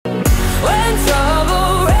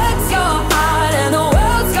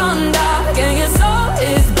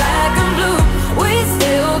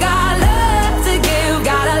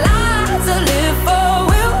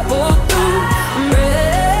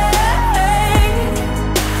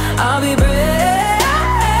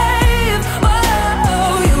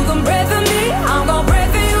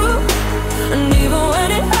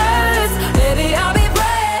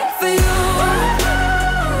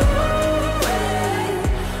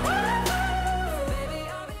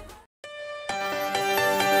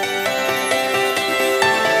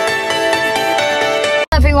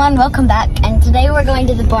everyone, welcome back. And today we're going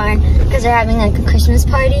to the barn because they're having like a Christmas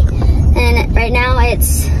party. And right now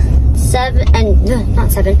it's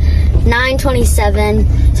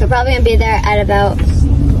 9:27. So we're probably gonna be there at about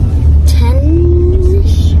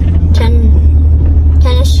 10-ish.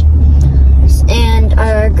 And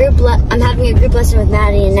our I'm having a group lesson with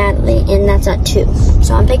Maddie and Natalie, and that's at 2.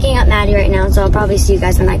 So I'm picking up Maddie right now, so I'll probably see you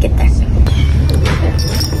guys when I get there.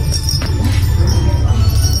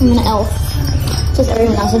 I'm an elf. Just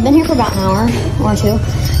everyone else. I've been here for about an hour or 2. I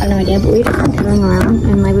have no idea, but we've been going around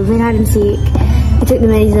and like we've been hide and seek. I took the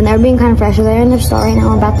minis and they're being kind of fresh. They're in their stall right now.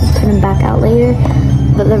 I'm about to put them back out later,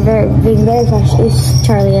 but they're being very fresh. At least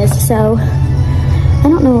Charlie is. So I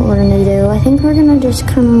don't know what we're gonna do. I think we're gonna just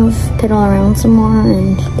kind of piddle around some more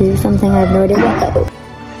and do something. I have no idea what though.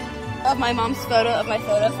 Of my mom's photo of my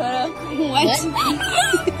photo. What?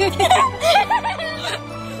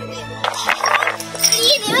 What are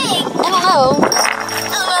you doing? I don't know.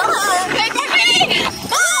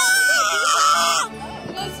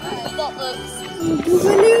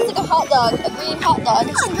 It's like a hot dog, a green hot dog.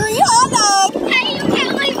 A green hot dog! Hey, you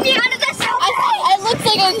can't leave me out of this house! It looks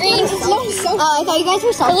like a green. I thought you guys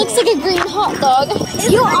were salty. It looks like a green hot dog.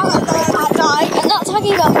 You are a green hot dog. I'm not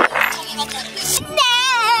talking about me.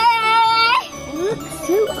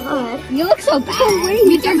 So odd. You look so bad.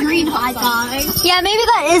 With your green hot dog. Yeah, maybe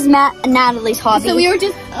that is Natalie's hobby. So we were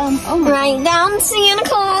just, right down Santa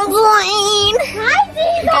Claus Lane. Hi,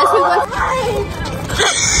 Guess who was?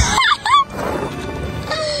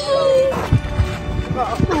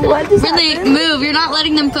 What does Really, move. You're not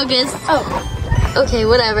letting them focus. Oh. Okay,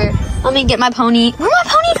 whatever. Let me get my pony. Where's my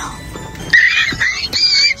pony?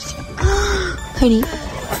 Pony.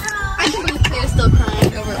 I think they're still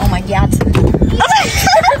crying over. Oh my god.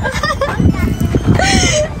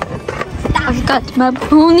 I've got my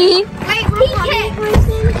pony. Wait, PK.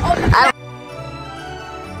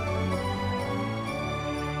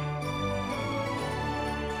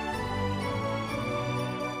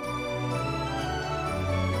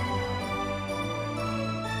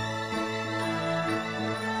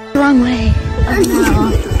 Wrong way. Oh,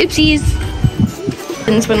 no. Oopsies.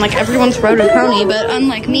 When like everyone's rode a pony, but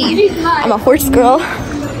unlike me, I'm a horse girl.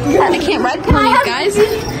 I can't ride ponies, guys.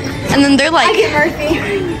 And then they're like, I get Murphy.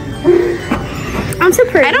 I'm so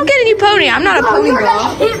pretty. I don't get any pony. I'm not a pony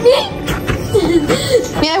girl.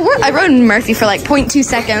 Yeah, I rode Murphy for like 0.2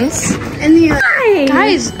 seconds. And the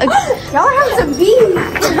guys, y'all have some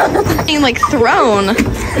beans. being like thrown.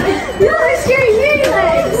 Y'all are scary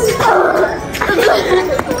legs.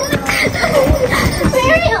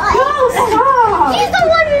 He's the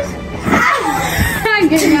one who's... I'm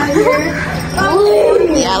getting out of here.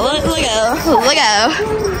 Yeah, look out.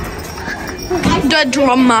 The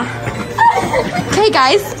drama. Okay,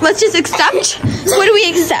 guys, let's just accept. What do we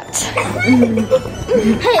accept? Hey,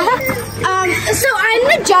 so I'm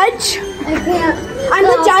the judge. I'm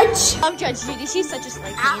the judge. I'm Judge Judy. She's such a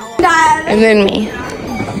slave. And then me.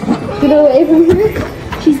 get away from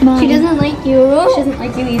her. She's mine. She doesn't like you. She doesn't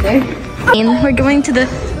like you either. And we're going to the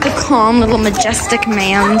calm little majestic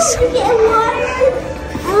man's.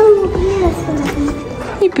 Oh, yes.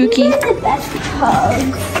 Hey, Pookie. The best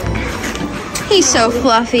hug. He's so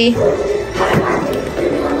fluffy.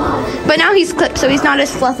 But now he's clipped, so he's not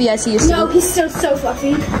as fluffy as he used to. No, he's so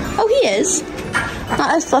fluffy. Oh, he is.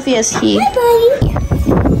 Not as fluffy as he. Hi, buddy.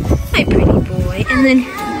 Hi, pretty boy. And then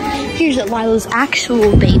here's Lila's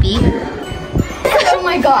actual baby. Oh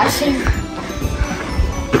my gosh.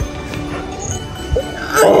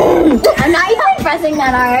 I'm not even pressing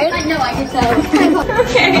that hard. I know, I can tell.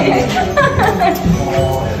 Okay.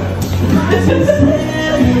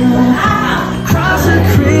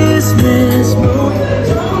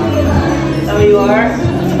 Oh, you are?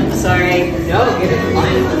 Sorry. No, get it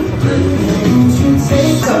fine.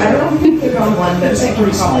 So I don't think they're on one, but I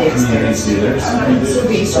can probably experience. So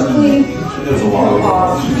basically, there's a lot of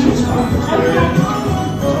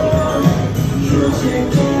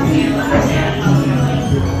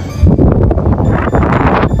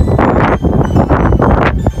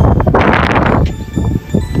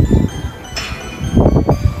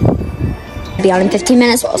Be on in 15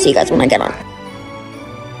 minutes, so I'll see you guys when I get on.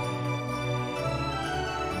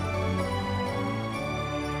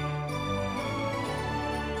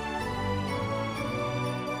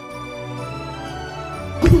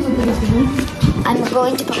 I'm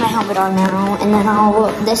going to put my helmet on now, and then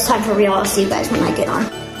this time for real, I'll see you guys when I get on.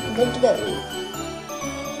 I'm good to go.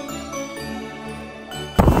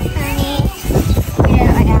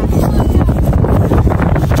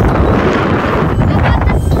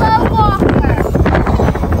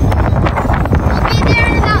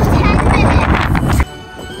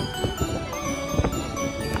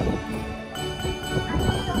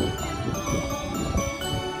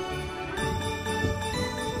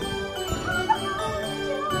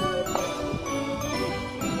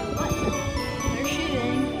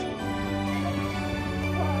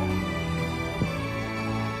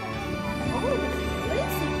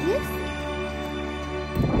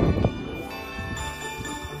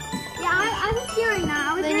 right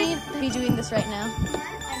now. They need to be doing this right now.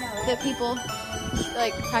 I know. The people,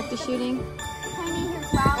 like, practice shooting.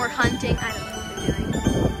 Or hunting. I don't know what they're doing.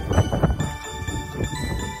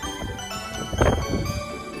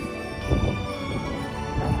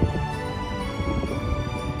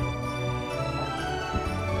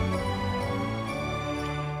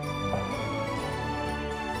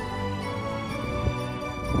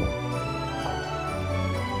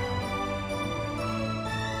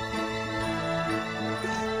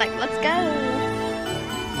 Like, let's go.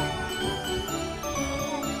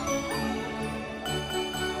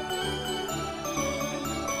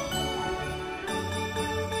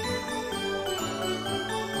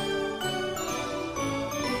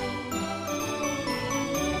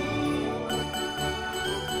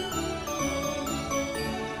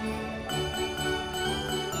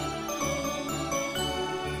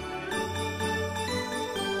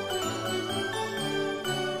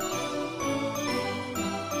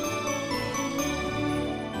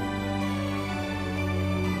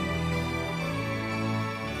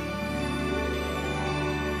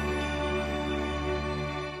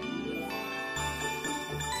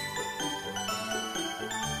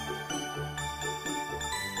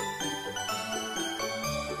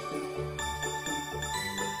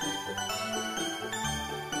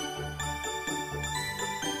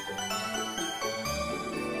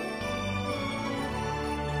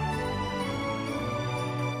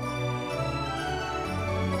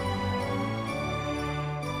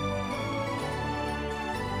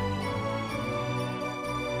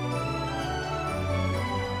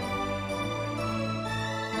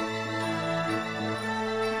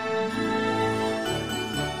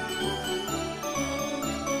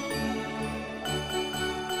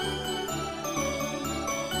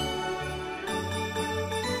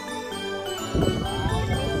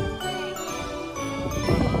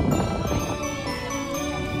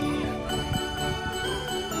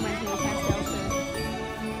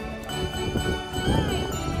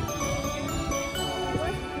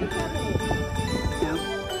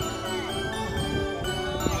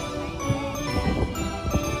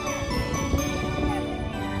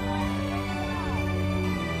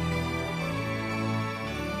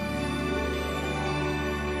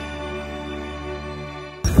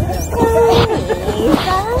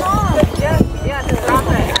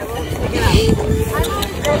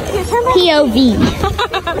 POV.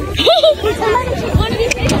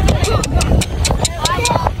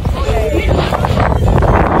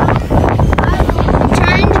 I'm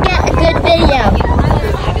trying to get a good video.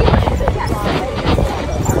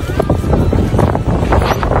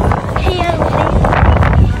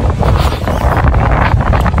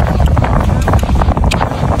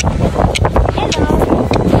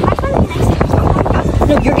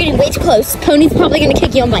 No, you're getting way too close. Pony's probably gonna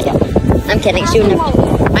kick you and bite you. I'm kidding, she would never.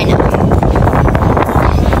 I know.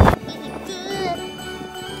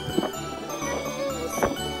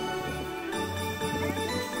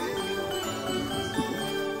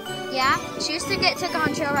 Yeah, she used to get took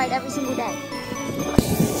on trail ride every single day.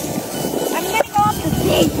 I'm gonna go off the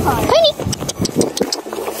big part. Pony!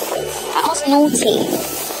 That was naughty.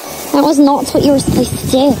 That was not what you were supposed to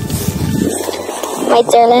do. My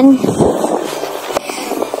darling.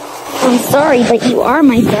 I'm sorry, but you are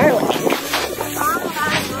my darling.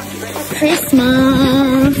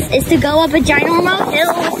 Christmas is to go up a ginormo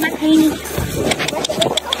hill with my pony.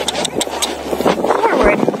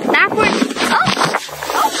 Forward, backward. Oh!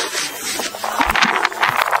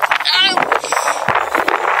 Oh!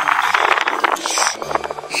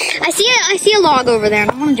 I see a log over there,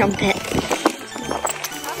 and I want to jump it.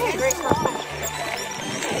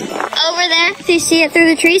 Over there, do you see it through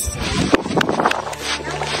the trees?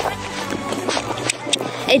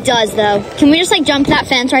 It does though. Can we just like jump that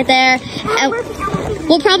fence right there?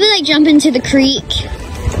 We'll probably like jump into the creek.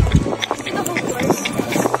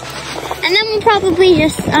 And then we'll probably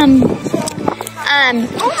just Oh my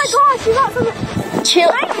gosh, you got some chill.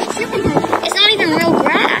 It's not even real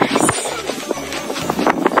grass.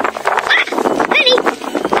 Ah! Pony!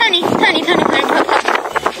 Pony, pony, pony, pony,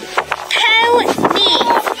 pony, pony.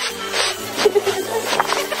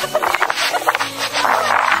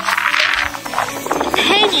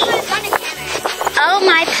 Oh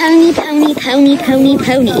my pony, pony, pony, pony,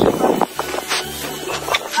 pony.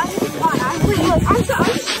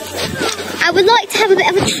 I would like to have a bit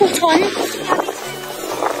of a trot on.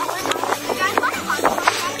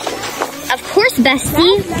 Of course,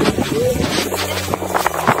 bestie.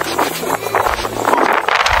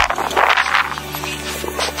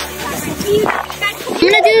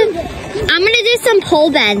 I'm gonna do some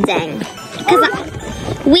pole bending. Cause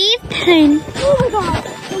we've been. Oh my god.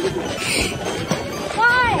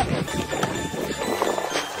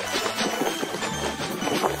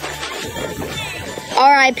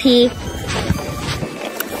 R.I.P.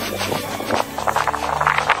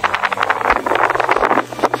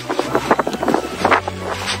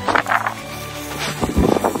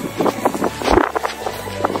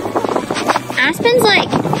 Aspen's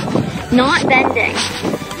like not bending.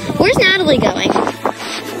 Where's Natalie going?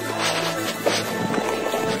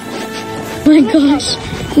 Oh my gosh.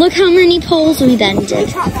 Look how many poles we bended.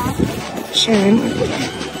 Sure.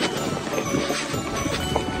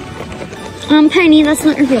 Penny, that's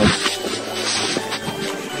not your field.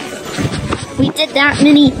 We did that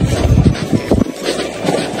many.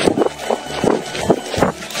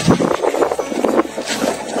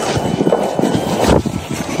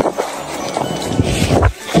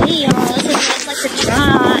 Hey y'all, this is just like the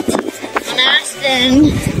trot on Aspen.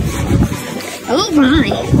 Oh my.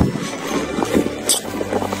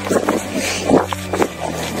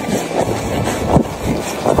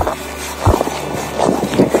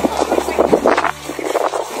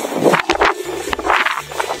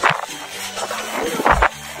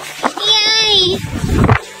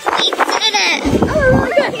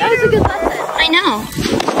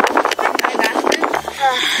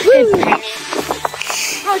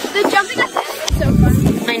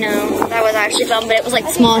 Actually fun, but it was like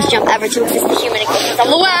the smallest jump ever to exist in human existence.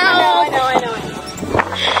 Wow! I know.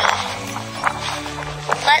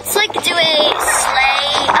 Let's like do a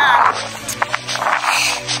sleigh.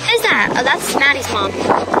 Who's that? Oh, that's Maddie's mom. Tuesday,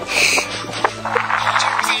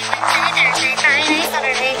 Wednesday, Thursday, Friday,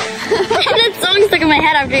 Saturday. That song stuck in my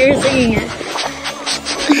head after you were singing it.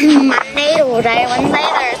 Monday, Tuesday, Wednesday,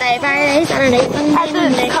 Thursday, Friday, Saturday, Sunday,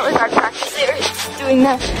 Monday. Color guard practice, they were doing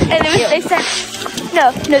that, and they said. No,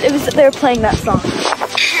 they were playing that song.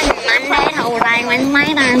 Monday, Tuesday,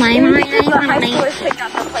 Wednesday, Thursday, Friday, The high schoolers picked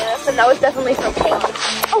out that playlist, and that was definitely from Pink.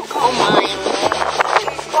 Oh my.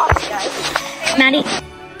 Watch, guys. Maddie.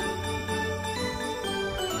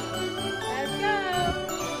 Let's go.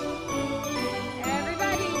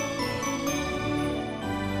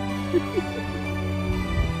 Everybody.